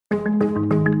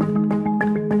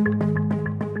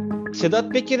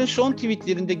Sedat Peker'in son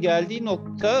tweetlerinde geldiği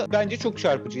nokta bence çok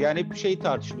çarpıcı. Yani hep şey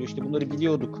tartışılıyor, işte bunları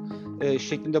biliyorduk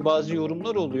şeklinde bazı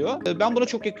yorumlar oluyor. Ben buna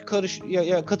çok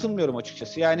katılmıyorum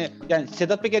açıkçası. Yani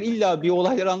Sedat Peker illa bir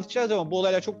olayları anlatacağız ama bu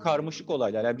olaylar çok karmaşık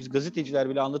olaylar. Yani biz gazeteciler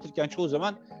bile anlatırken çoğu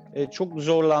zaman çok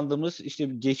zorlandığımız, işte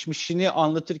geçmişini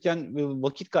anlatırken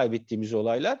vakit kaybettiğimiz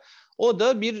olaylar. O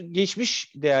da bir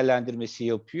geçmiş değerlendirmesi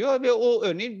yapıyor ve o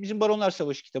örneğin bizim Baronlar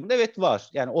Savaşı kitabında evet var.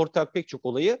 Yani ortak pek çok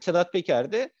olayı Sedat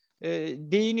Peker'de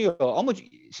değiniyor. Ama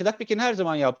Sedat Peker'in her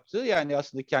zaman yaptığı, yani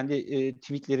aslında kendi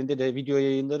tweetlerinde de video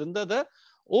yayınlarında da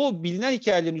o bilinen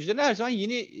hikayelerin üzerine her zaman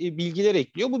yeni bilgiler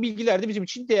ekliyor. Bu bilgiler de bizim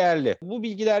için değerli. Bu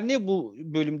bilgiler ne bu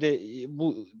bölümde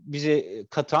bu bize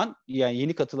katan, yani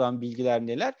yeni katılan bilgiler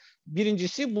neler?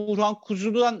 Birincisi Burhan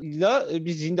Kuzu'danla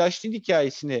biz Zindaşti'nin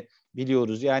hikayesini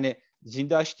biliyoruz. Yani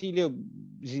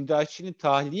Zindaşti'nin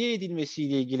tahliye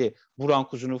edilmesiyle ilgili Burhan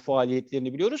Kuzu'nun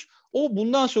faaliyetlerini biliyoruz. O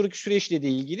bundan sonraki süreçle de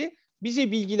ilgili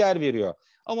bize bilgiler veriyor.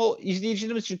 Ama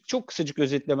izleyicilerimiz için çok kısacık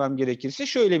özetlemem gerekirse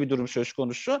şöyle bir durum söz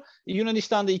konusu.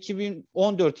 Yunanistan'da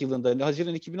 2014 yılında,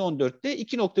 Haziran 2014'te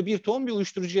 2,1 ton bir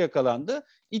uyuşturucu yakalandı.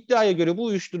 İddiaya göre bu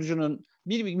uyuşturucunun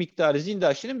bir miktarı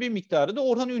Zindaşti'nin, bir miktarı da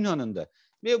Orhan Ünal'ındı.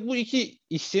 Ve bu iki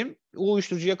isim o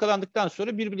uyuşturucu yakalandıktan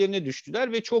sonra birbirlerine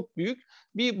düştüler ve çok büyük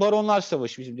bir Baronlar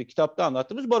Savaşı, bizim de kitapta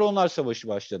anlattığımız Baronlar Savaşı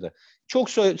başladı. Çok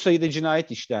sayıda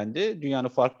cinayet işlendi dünyanın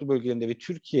farklı bölgelerinde ve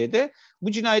Türkiye'de.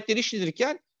 Bu cinayetleri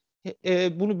işlenirken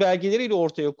bunu belgeleriyle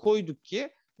ortaya koyduk ki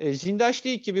Zindaşti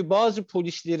ekibi bazı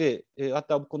polisleri,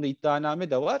 hatta bu konuda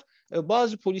iddianame de var,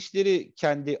 bazı polisleri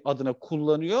kendi adına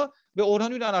kullanıyor ve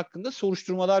Orhan Ünal hakkında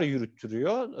soruşturmalar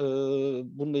yürüttürüyor.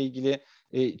 Bununla ilgili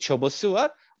çabası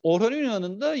var. Orhan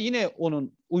Ünal'ın da yine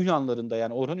onun Ünal'larında,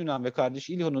 yani Orhan Ünal ve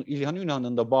kardeşi İlhan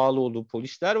Ünal'ın da bağlı olduğu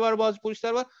polisler var, bazı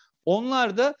polisler var.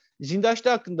 Onlar da Zindaşti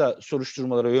hakkında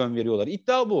soruşturmalara yön veriyorlar.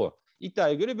 İddia bu.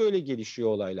 İddiaya göre böyle gelişiyor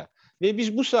olaylar. Ve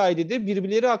biz bu sayede de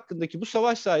birbirleri hakkındaki bu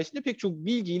savaş sayesinde pek çok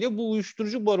bilgiyle bu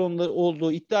uyuşturucu baronları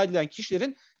olduğu iddia edilen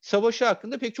kişilerin savaşı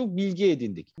hakkında pek çok bilgi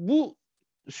edindik. Bu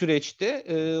süreçte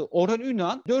Orhan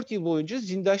Ünal 4 yıl boyunca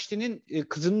Zindaşti'nin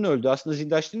kızının öldüğü, aslında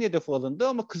Zindaşti'nin hedefi alındı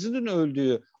ama kızının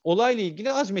öldüğü olayla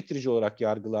ilgili azmettirici olarak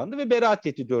yargılandı ve beraat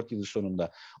etti 4 yılın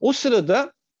sonunda. O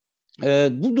sırada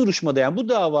bu duruşmada, yani bu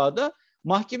davada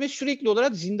mahkeme sürekli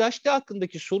olarak Zindaşti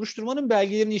hakkındaki soruşturmanın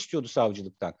belgelerini istiyordu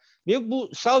savcılıktan. Ve bu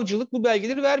savcılık bu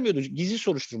belgeleri vermiyordu. Gizli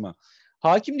soruşturma.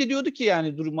 Hakim de diyordu ki,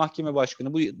 yani mahkeme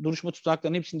başkanı, bu duruşma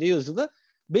tutanaklarının hepsinde yazılı.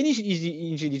 Ben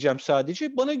inceleyeceğim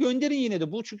sadece. Bana gönderin yine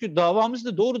de bu. Çünkü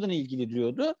davamızla doğrudan ilgili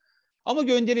diyordu. Ama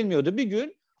gönderilmiyordu. Bir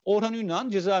gün Orhan Ünal,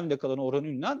 cezaevinde kalan Orhan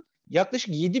Ünal,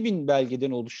 yaklaşık 7.000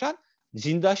 belgeden oluşan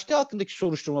Zindaşti hakkındaki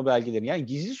soruşturma belgelerini, yani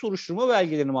gizli soruşturma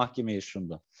belgelerini mahkemeye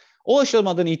sundu. O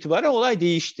aşamadan itibaren olay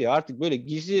değişti. Artık böyle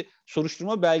gizli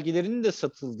soruşturma belgelerinin de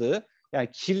satıldığı, yani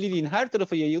kirliliğin her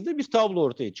tarafa yayıldığı bir tablo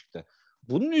ortaya çıktı.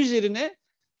 Bunun üzerine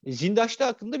Zindaşti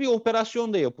hakkında bir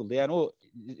operasyon da yapıldı. Yani o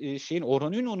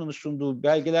Orhan Ünal'ın sunduğu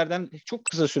belgelerden çok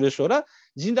kısa süre sonra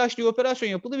Zindaşti'ye operasyon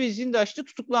yapıldı ve Zindaşti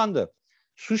tutuklandı.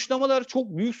 Suçlamalar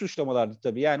çok büyük suçlamalardı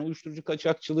tabii. Yani uyuşturucu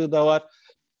kaçakçılığı da var.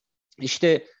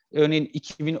 İşte örneğin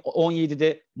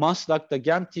 2017'de Maslak'ta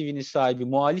Gem TV'nin sahibi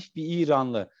muhalif bir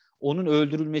İranlı, onun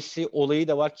öldürülmesi olayı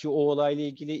da var ki o olayla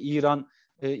ilgili İran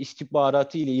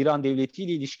istihbaratı ile, İran devleti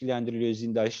ile ilişkilendiriliyor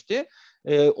Zindaşti.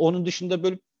 Onun dışında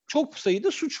böyle çok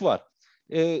sayıda suç var.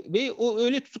 Ve o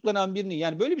öyle tutuklanan birinin,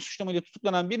 yani böyle bir suçlamayla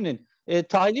tutuklanan birinin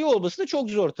tahliye olması da çok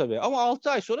zor tabii. Ama 6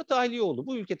 ay sonra tahliye oldu.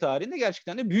 Bu ülke tarihinde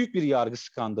gerçekten de büyük bir yargı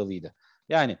skandalıydı.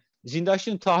 Yani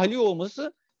Zindaşti'nin tahliye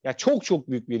olması ya çok çok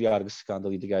büyük bir yargı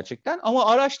skandalıydı gerçekten. Ama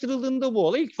araştırıldığında bu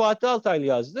olay ilk Fatih Altaylı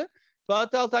yazdı.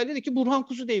 Fatih Altaylı dedi ki Burhan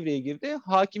Kuzu devreye girdi.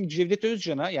 Hakim Cevdet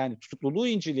Özcan'a, yani tutukluluğu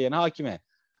inceleyen hakime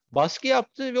baskı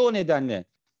yaptı ve o nedenle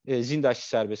Zindaşti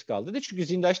serbest kaldı dedi. Çünkü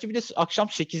Zindaşti bir de akşam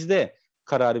 8'de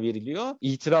karar veriliyor.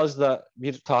 İtirazla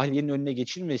bir tahliyenin önüne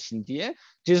geçilmesin diye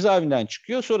cezaevinden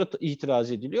çıkıyor. Sonra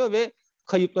itiraz ediliyor ve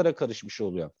kayıplara karışmış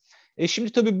oluyor.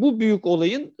 Şimdi tabii bu büyük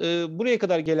olayın buraya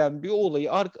kadar gelen bir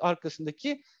olayı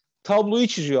arkasındaki tabloyu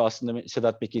çiziyor aslında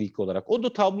Sedat Peker ilk olarak. O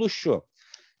da tablo şu.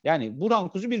 Yani Burhan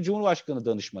Kuzu bir Cumhurbaşkanı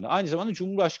danışmanı. Aynı zamanda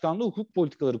Cumhurbaşkanlığı Hukuk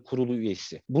Politikaları Kurulu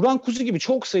üyesi. Burhan Kuzu gibi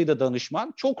çok sayıda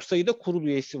danışman, çok sayıda kurul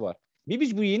üyesi var. Ve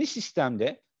biz bu yeni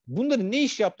sistemde bunların ne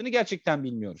iş yaptığını gerçekten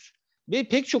bilmiyoruz. Ve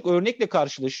pek çok örnekle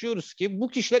karşılaşıyoruz ki bu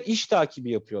kişiler iş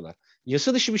takibi yapıyorlar.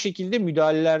 Yasa dışı bir şekilde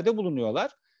müdahalelerde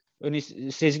bulunuyorlar. Örneğin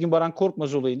Sezgin Baran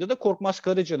Korkmaz olayında da Korkmaz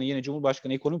Karaca'nın, yine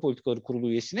Cumhurbaşkanı Ekonomi Politikaları Kurulu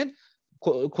üyesinin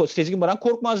Sezgin Baran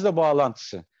Korkmaz'la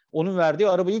bağlantısı onun verdiği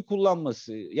arabayı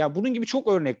kullanması. Yani bunun gibi çok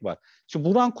örnek var. Şimdi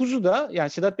Burhan Kuzu da, yani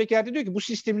Sedat Peker de diyor ki bu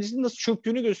sisteminizin nasıl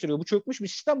çöktüğünü gösteriyor. Bu çökmüş bir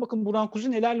sistem, bakın Burhan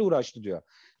Kuzu nelerle uğraştı diyor.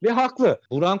 Ve haklı.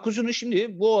 Burhan Kuzu'nun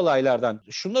şimdi bu olaylardan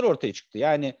şunlar ortaya çıktı.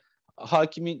 Yani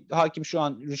hakim şu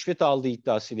an rüşvet aldığı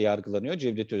iddiasıyla yargılanıyor,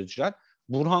 Cevdet Özcan.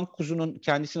 Burhan Kuzu'nun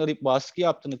kendisini arayıp baskı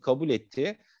yaptığını kabul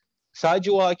etti.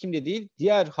 Sadece o hakim de değil,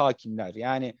 diğer hakimler,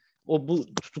 yani bu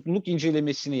tutukluluk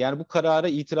incelemesini, yani bu karara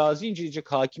itirazı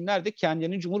inceleyecek hakimler de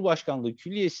kendilerinin Cumhurbaşkanlığı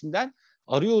Külliyesi'nden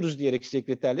arıyoruz diyerek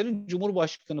sekreterlerin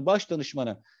Cumhurbaşkanı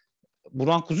Başdanışmanı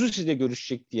Burhan Kuzu sizle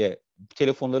görüşecek diye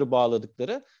telefonları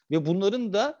bağladıkları ve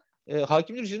bunların da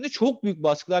hakimler üzerinde çok büyük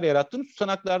baskılar yarattığını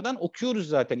tutanaklardan okuyoruz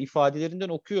zaten, ifadelerinden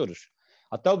okuyoruz.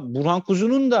 Hatta Burhan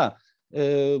Kuzu'nun da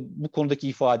bu konudaki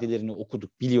ifadelerini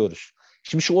okuduk, biliyoruz.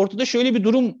 Şimdi şu ortada şöyle bir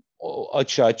durum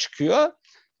açığa çıkıyor.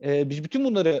 Biz bütün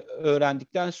bunları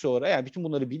öğrendikten sonra, yani bütün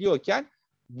bunları biliyorken,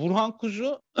 Burhan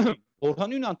Kuzu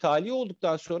Orhan Ünal tahliye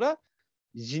olduktan sonra,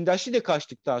 Zindaşlı de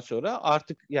kaçtıktan sonra,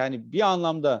 artık yani bir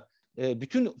anlamda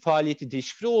bütün faaliyeti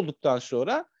deşifre olduktan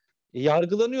sonra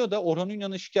yargılanıyor da, Orhan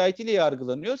Ünal'ın şikayetiyle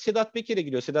yargılanıyor. Sedat Peker'e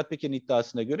gidiyor. Sedat Peker'in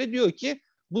iddiasına göre diyor ki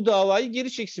bu davayı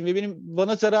geri çeksin ve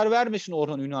bana zarar vermesin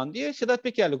Orhan Ünal diye Sedat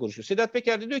Peker'le konuşuyor. Sedat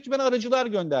Peker de diyor ki ben aracılar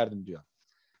gönderdim diyor.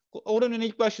 Orhan Ünal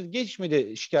ilk başta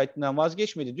geçmedi, şikayetinden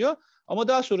vazgeçmedi diyor. Ama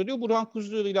daha sonra diyor Burhan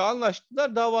Kuzu ile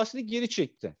anlaştılar, davasını geri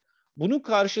çekti. Bunun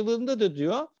karşılığında da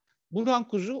diyor Burhan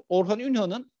Kuzu Orhan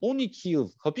Ünal'ın 12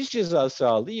 yıl hapis cezası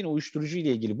aldı. Yine uyuşturucu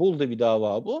ile ilgili Bolu'da bir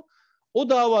dava bu. O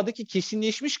davadaki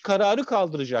kesinleşmiş kararı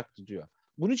kaldıracaktı diyor.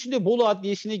 Bunun için de Bolu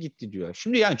Adliyesi'ne gitti diyor.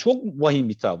 Şimdi yani çok vahim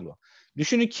bir tablo.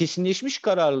 Düşünün, kesinleşmiş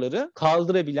kararları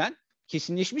kaldırabilen,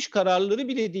 kesinleşmiş kararları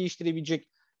bile değiştirebilecek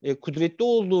kudretli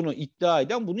olduğunu iddia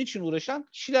eden, bunun için uğraşan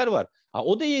kişiler var.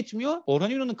 O da yetmiyor.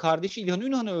 Orhan Ünal'ın kardeşi İlhan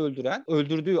Ünal'ı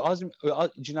öldürdüğü,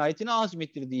 cinayetini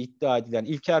azmettirdiği iddia edilen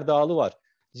İlker Dağlı var,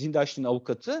 Zindaşlı'nın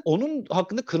avukatı. Onun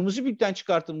hakkında kırmızı bülten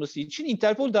çıkartılması için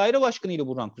Interpol Daire Başkanı ile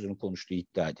Burhan Kuzu'nun konuştuğu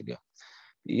iddia ediliyor.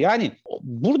 Yani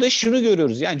burada şunu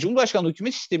görüyoruz. Yani Cumhurbaşkanlığı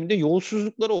hükümet sisteminde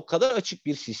yolsuzlukları o kadar açık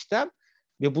bir sistem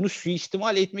ve bunu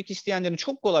suistimal etmek isteyenlerin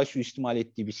çok kolay suistimal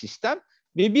ettiği bir sistem.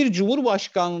 Ve bir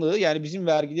cumhurbaşkanlığı, yani bizim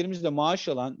vergilerimizle maaş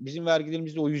alan, bizim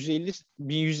vergilerimizle o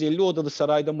 1150 odalı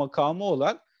sarayda makamı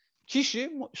olan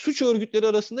kişi suç örgütleri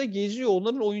arasında geziyor.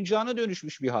 Onların oyuncağına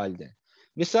dönüşmüş bir halde.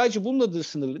 Ve sadece bununla da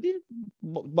sınırlı değil.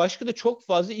 Başka da çok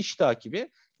fazla iş takibi,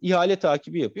 ihale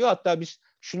takibi yapıyor. Hatta biz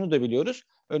şunu da biliyoruz.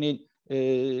 Örneğin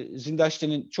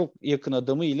Zindaşlı'nın çok yakın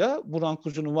adamıyla Burhan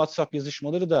Kuzu'nun WhatsApp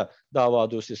yazışmaları da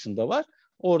dava dosyasında var.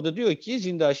 Orada diyor ki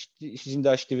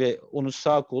Zindaşlı ve onun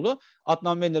sağ kolu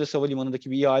Adnan Menderes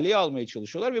Havalimanı'ndaki bir ihaleyi almaya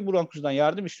çalışıyorlar ve Burhan Kuzu'dan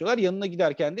yardım istiyorlar. Yanına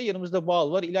giderken de yanımızda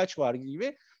bal var, ilaç var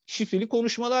gibi şifreli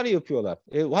konuşmalar yapıyorlar.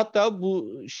 Hatta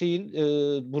bu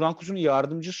Burhan Kuzu'nun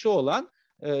yardımcısı olan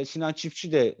Sinan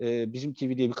Çiftçi de bizim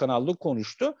TV diye bir kanalda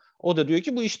konuştu. O da diyor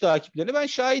ki bu iş takiplerine ben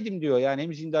şahidim diyor. Yani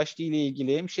hem Zindaşlı ile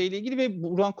ilgili hem şeyle ilgili ve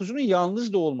Burhan Kuzu'nun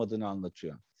yalnız da olmadığını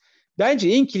anlatıyor. Bence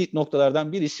en kilit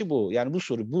noktalardan birisi bu. Yani bu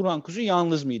soru, Burhan Kuzu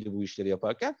yalnız mıydı bu işleri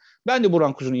yaparken? Ben de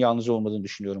Burhan Kuzu'nun yalnız olmadığını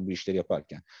düşünüyorum bu işleri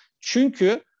yaparken.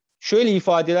 Çünkü şöyle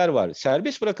ifadeler var.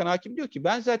 Serbest bırakan hakim diyor ki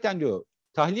ben zaten diyor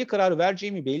tahliye kararı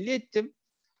vereceğimi belli ettim.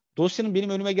 Dosyanın benim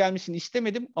önüme gelmesini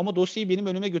istemedim ama dosyayı benim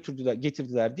önüme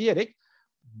getirdiler diyerek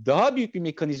daha büyük bir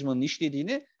mekanizmanın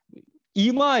işlediğini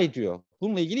ima ediyor.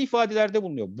 Bununla ilgili ifadelerde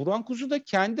bulunuyor. Burhan Kuzu da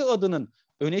kendi adının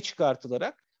öne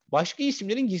çıkartılarak başka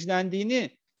isimlerin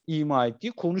gizlendiğini ima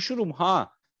ettiği, konuşurum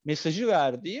ha mesajı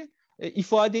verdiği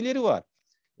ifadeleri var.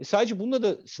 Sadece bununla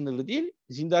da sınırlı değil.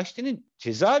 Zindaşlı'nın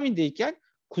cezaevindeyken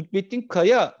Kutbettin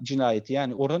Kaya cinayeti,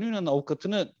 yani Orhan Ünal'ın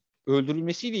avukatını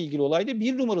öldürülmesiyle ilgili olayda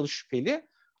bir numaralı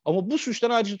şüpheli. Ama bu suçtan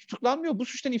ayrıca tutuklanmıyor. Bu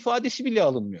suçtan ifadesi bile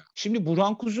alınmıyor. Şimdi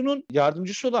Burhan Kuzu'nun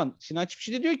yardımcısı olan Sinan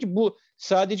Çiftçi de diyor ki bu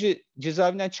sadece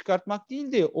cezaevinden çıkartmak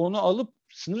değil de onu alıp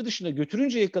sınır dışına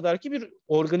götürünceye kadar ki bir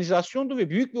organizasyondu ve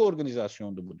büyük bir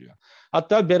organizasyondu bu diyor.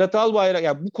 Hatta Berat Albayrak,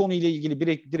 yani bu konuyla ilgili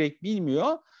direkt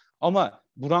bilmiyor ama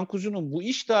Burhan Kuzu'nun bu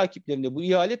iş takiplerinde, bu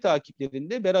ihale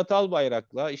takiplerinde Berat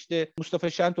Albayrak'la, işte Mustafa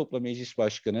Şentop'la meclis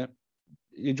başkanı,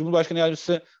 Cumhurbaşkanı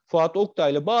Yardımcısı Fuat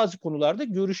Oktay'la bazı konularda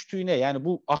görüştüğüne, yani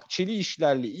bu akçeli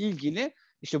işlerle ilgili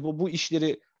işte bu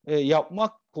işleri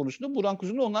yapmak konusunda Burhan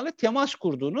Kuzu'nun onlarla temas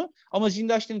kurduğunu ama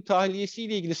Zindaşlı'nın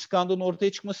tahliyesiyle ilgili skandalın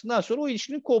ortaya çıkmasından sonra o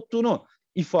ilişkinin koptuğunu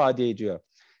ifade ediyor.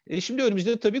 Şimdi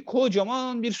önümüzde tabii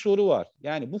kocaman bir soru var.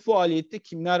 Yani bu faaliyette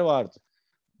kimler vardı?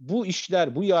 Bu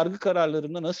işler, bu yargı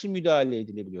kararlarına nasıl müdahale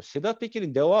edilebiliyor? Sedat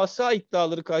Peker'in devasa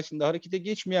iddiaları karşısında harekete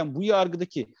geçmeyen bu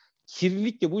yargıdaki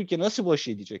kirlilikle bu ülke nasıl baş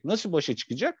edecek, nasıl başa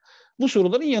çıkacak? Bu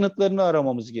soruların yanıtlarını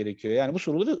aramamız gerekiyor. Yani bu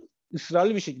soruları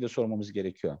ısrarlı bir şekilde sormamız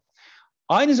gerekiyor.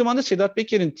 Aynı zamanda Sedat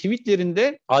Peker'in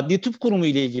tweetlerinde Adli Tıp Kurumu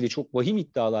ile ilgili çok vahim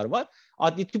iddialar var.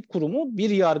 Adli Tıp Kurumu bir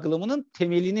yargılamanın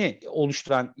temelini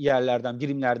oluşturan yerlerden,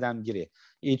 birimlerden biri.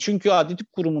 Çünkü Adli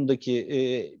Tıp Kurumu'ndaki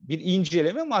bir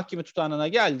inceleme mahkeme tutanağına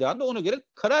geldiği anda ona göre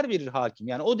karar verir hakim.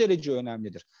 Yani o derece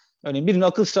önemlidir. Örneğin birinin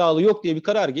akıl sağlığı yok diye bir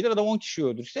karar gelir, adam 10 kişi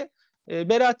öldürse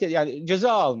beraat yani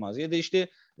ceza almaz ya da işte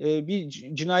bir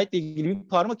cinayetle ilgili bir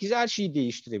parmak izi her şeyi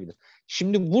değiştirebilir.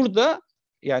 Şimdi burada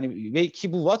yani ve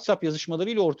ki bu WhatsApp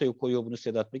yazışmalarıyla ortaya koyuyor bunu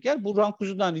Sedat Peker. Burhan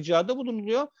Kuzu'dan ricada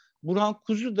bulunuluyor. Burhan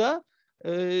Kuzu da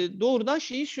doğrudan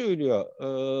şeyi söylüyor.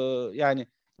 Yani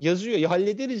yazıyor, ya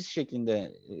hallederiz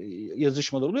şeklinde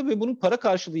yazışmalar oluyor ve bunun para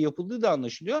karşılığı yapıldığı da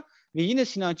anlaşılıyor. Ve yine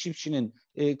Sinan Çiftçi'nin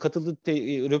katıldığı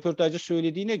röportajda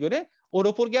söylediğine göre o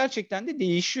rapor gerçekten de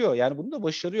değişiyor. Yani bunu da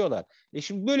başarıyorlar.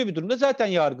 Şimdi böyle bir durumda zaten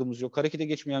yargımız yok. Harekete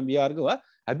geçmeyen bir yargı var.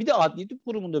 Bir de Adli Tıp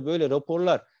Kurumu'nda böyle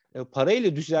raporlar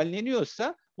parayla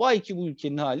düzenleniyorsa vay ki bu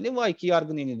ülkenin haline, vay ki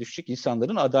yargının eline düşecek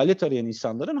insanların, adalet arayan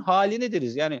insanların haline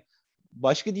deriz. Yani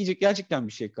başka diyecek gerçekten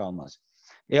bir şey kalmaz.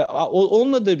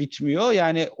 Onunla da bitmiyor.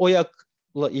 Yani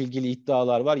OYAK'la ilgili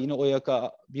iddialar var. Yine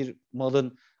OYAK'a bir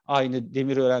malın aynı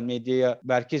Demirören Medya'ya,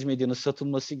 Merkez Medya'nın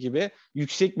satılması gibi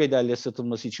yüksek bedelle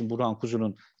satılması için Burhan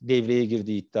Kuzu'nun devreye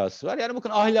girdiği iddiası var. Yani bakın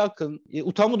ahlakın,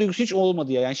 utanma duygusu hiç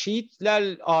olmadı ya. Yani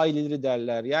şehitler aileleri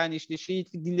derler. Yani işte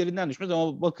şehitlik dillerinden düşmez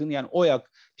ama bakın yani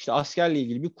OYAK işte askerle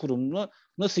ilgili bir kurumunu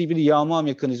nasıl bir yağma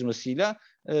mekanizmasıyla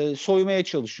soymaya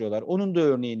çalışıyorlar. Onun da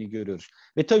örneğini görüyoruz.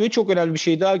 Ve tabii çok önemli bir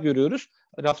şey daha görüyoruz.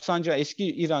 Eski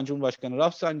İran Cumhurbaşkanı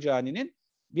Rafsanjani'nin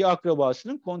bir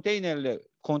akrabasının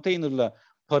konteynerle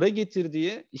para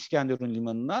getirdiği İskenderun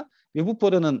limanına ve bu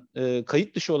paranın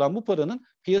kayıt dışı olan bu paranın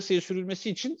piyasaya sürülmesi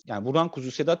için yani Burhan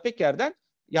Kuzu Sedat Peker'den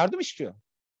yardım istiyor.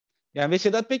 Yani ve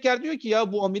Sedat Peker diyor ki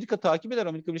ya bu Amerika takip eder.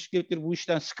 Amerika Birleşik Devletleri bu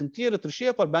işten sıkıntı yaratır, şey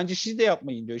yapar. Bence siz de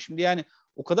yapmayın diyor. Şimdi yani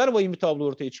o kadar vahim bir tablo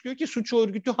ortaya çıkıyor ki suç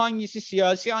örgütü hangisi,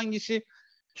 siyasi hangisi,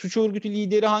 suç örgütü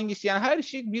lideri hangisi, yani her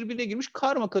şey birbirine girmiş,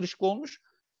 karma karışık olmuş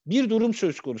bir durum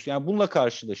söz konusu. Yani bununla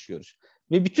karşılaşıyoruz.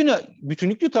 Ve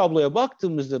bütünlüklü tabloya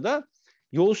baktığımızda da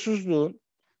yolsuzluğun,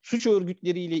 suç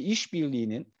örgütleriyle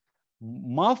işbirliğinin,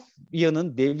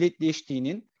 mafyanın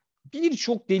devletleştiğinin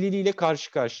birçok deliliyle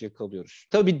karşı karşıya kalıyoruz.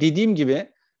 Tabii dediğim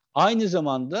gibi aynı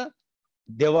zamanda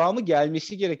devamı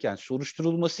gelmesi gereken,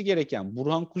 soruşturulması gereken,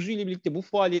 Burhan Kuzu ile birlikte bu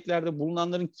faaliyetlerde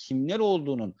bulunanların kimler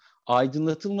olduğunun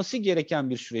aydınlatılması gereken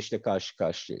bir süreçle karşı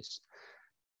karşıyayız.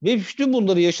 Ve bütün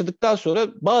bunları yaşadıktan sonra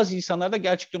bazı insanlarda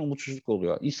gerçekten umutsuzluk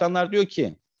oluyor. İnsanlar diyor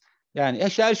ki yani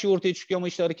her şey ortaya çıkıyor ama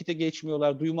işte harekete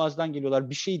geçmiyorlar, duymazdan geliyorlar,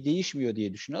 bir şey değişmiyor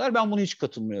diye düşünüyorlar. Ben buna hiç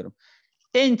katılmıyorum.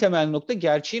 En temel nokta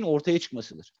gerçeğin ortaya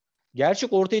çıkmasıdır.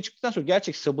 Gerçek ortaya çıktıktan sonra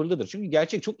gerçek sabırlıdır. Çünkü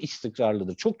gerçek çok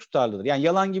istikrarlıdır, çok tutarlıdır. Yani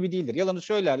yalan gibi değildir. Yalanı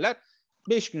söylerler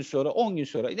 5 gün sonra, 10 gün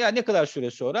sonra, yani ne kadar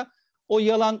süre sonra o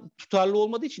yalan tutarlı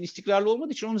olmadığı için, istikrarlı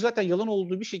olmadığı için onun zaten yalan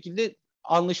olduğu bir şekilde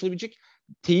anlaşılabilecek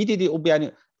teyit ediyor.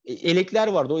 Yani elekler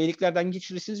vardı. O eleklerden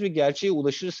geçirirsiniz ve gerçeğe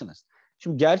ulaşırsınız.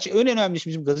 Şimdi en önemlisi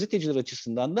bizim gazeteciler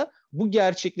açısından da bu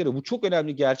gerçeklere, bu çok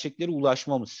önemli gerçeklere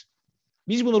ulaşmamız.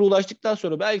 Biz bunlara ulaştıktan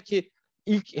sonra belki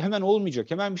hemen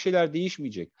olmayacak, hemen bir şeyler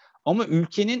değişmeyecek. Ama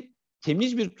ülkenin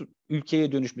temiz bir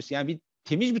ülkeye dönüşmesi, yani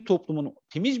temiz bir toplumun,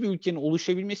 temiz bir ülkenin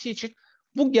oluşabilmesi için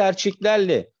bu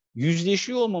gerçeklerle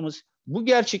yüzleşiyor olmamız, bu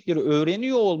gerçekleri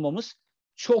öğreniyor olmamız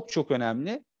çok çok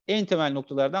önemli. En temel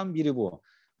noktalardan biri bu.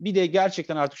 Bir de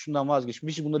gerçekten artık şundan vazgeçmek,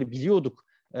 biz bunları biliyorduk,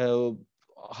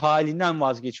 halinden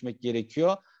vazgeçmek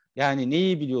gerekiyor. Yani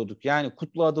neyi biliyorduk? Yani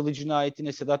Kutlu Adalı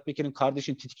cinayetine Sedat Peker'in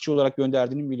kardeşini tetikçi olarak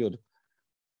gönderdiğini biliyorduk?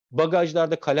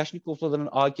 Bagajlarda Kalaşnikovların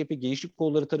AKP gençlik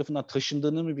kolları tarafından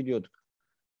taşındığını mı biliyorduk?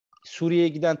 Suriye'ye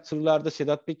giden tırlarda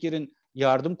Sedat Peker'in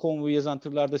yardım konvoyu yazan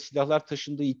tırlarda silahlar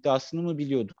taşındığı iddiasını mı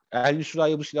biliyorduk? El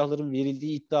Nusra'ya bu silahların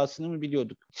verildiği iddiasını mı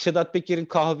biliyorduk? Sedat Peker'in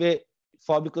kahve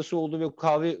fabrikası olduğu ve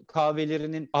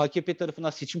kahvelerinin AKP tarafından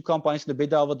seçim kampanyasında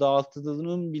bedava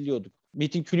dağıtıldığını mı biliyorduk?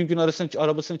 Metin Külünk'ün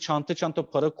arabasına çanta çanta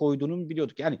para koyduğunu mu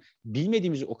biliyorduk? Yani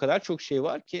bilmediğimiz o kadar çok şey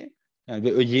var ki,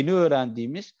 yani ve yeni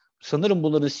öğrendiğimiz, sanırım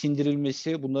bunların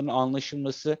sindirilmesi, bunların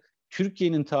anlaşılması,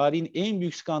 Türkiye'nin tarihin en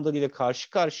büyük skandalıyla karşı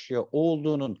karşıya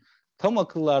olduğunun tam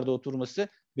akıllarda oturması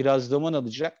biraz zaman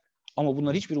alacak. Ama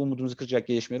bunlar hiçbir umudumuzu kıracak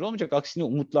gelişmeler olmayacak. Aksine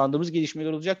umutlandığımız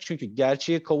gelişmeler olacak. Çünkü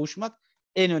gerçeğe kavuşmak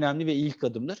en önemli ve ilk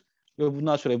adımdır. Ve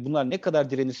bundan sonra bunlar ne kadar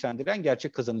direnirsen diren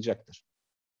gerçek kazanacaktır.